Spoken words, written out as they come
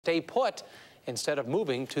stay put instead of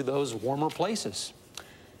moving to those warmer places.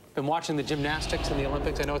 Been watching the gymnastics in the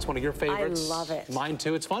Olympics. I know it's one of your favorites. I love it. Mine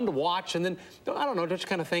too. It's fun to watch. And then, I don't know, just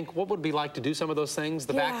kind of think, what would it be like to do some of those things?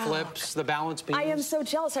 The backflips, the balance beams? I am so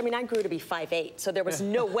jealous. I mean, I grew to be 5'8", so there was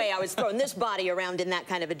no way I was throwing this body around in that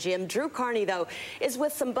kind of a gym. Drew Carney, though, is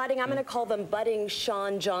with some budding, I'm going to call them budding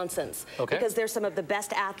Shawn Johnsons. Okay. Because they're some of the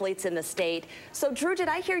best athletes in the state. So, Drew, did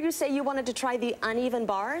I hear you say you wanted to try the uneven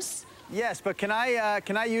bars? Yes, but can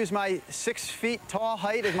I use my 6 feet tall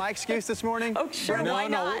height as my excuse this morning? Oh, sure, why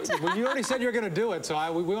not? Well, you already said you're going to do it,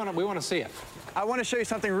 so we want to see it. I want to show you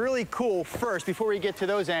something really cool first before we get to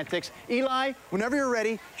those antics. Eli, whenever you're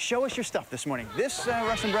ready, show us your stuff this morning. This,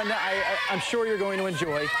 Russ and Brenda, I'm sure you're going to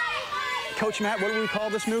enjoy. Coach Matt, what do we call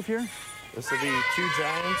this move here? This will be 2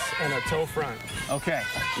 giants and a toe front. Okay,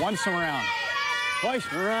 once around, twice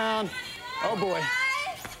around. Oh, boy.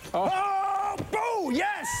 Oh! Oh,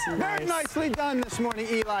 yes! Nice. Very nicely done this morning,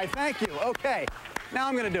 Eli. Thank you. Okay, now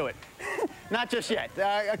I'm going to do it. Not just yet.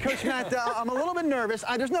 Coach Matt, I'm a little bit nervous.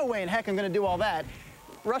 There's no way in heck I'm going to do all that.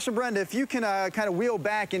 Russ and Brenda, if you can kind of wheel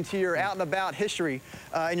back into your out-and-about history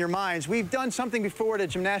in your minds, we've done something before at a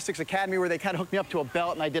gymnastics academy where they kind of hooked me up to a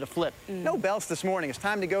belt and I did a flip. No belts this morning. It's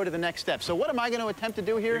time to go to the next step. So what am I going to attempt to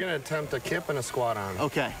do here? You're going to attempt a kip and a squat on.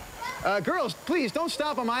 Okay. Girls, please don't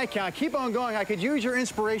stop on my account. Keep on going. I could use your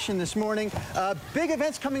inspiration this morning. Big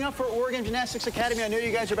events coming up for Oregon Gymnastics Academy. I know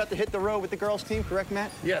you guys are about to hit the road with the girls team, correct, Matt?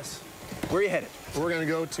 Yes. Where are you headed? We're going to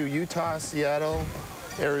go to Utah, Seattle,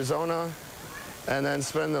 Arizona, and then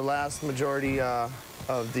spend the last majority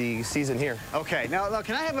of the season here. Okay. Now,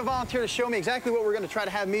 can I have a volunteer to show me exactly what we're going to try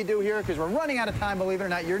to have me do here? Because we're running out of time, believe it or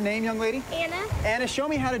not. Your name, young lady? Anna. Anna, show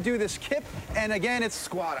me how to do this kip. And again, it's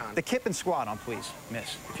squat on. The kip and squat on, please,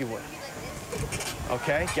 miss, if you would.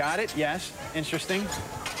 Okay, got it. Yes. Interesting.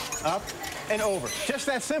 Up and over. Just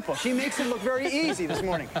that simple. She makes it look very easy this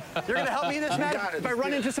morning. You're going to help me in this, Matt, if I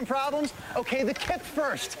run into some problems? Okay, the kip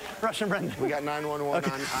first. Russ and Brenda. We got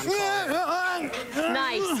 911 on call.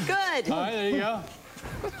 Nice. Good. All right, there you go.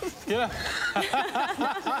 Yeah.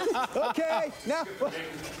 Okay, now.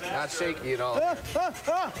 Not shaky at all. Oh,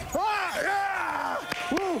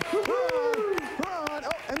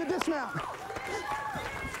 and the dismount.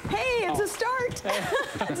 Hey, it's a start.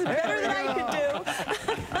 It's better than I could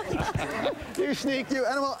do. You sneak, you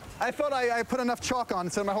animal. I thought I put enough chalk on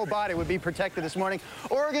so my whole body would be protected this morning.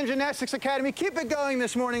 Oregon Gymnastics Academy, keep it going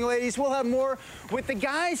this morning, ladies. We'll have more with the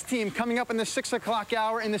guys team coming up in the 6 o'clock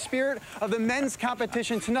hour in the spirit of the men's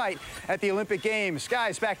competition tonight at the Olympic Games.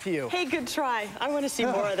 Guys, back to you. Hey, good try. I want to see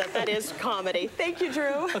more of that. That is comedy. Thank you,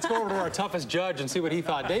 Drew. Let's go over to our toughest judge and see what he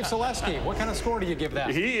thought. Dave Selesky, what kind of score do you give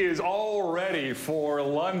that? He is all ready for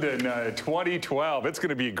London 2012. It's going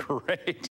to be great.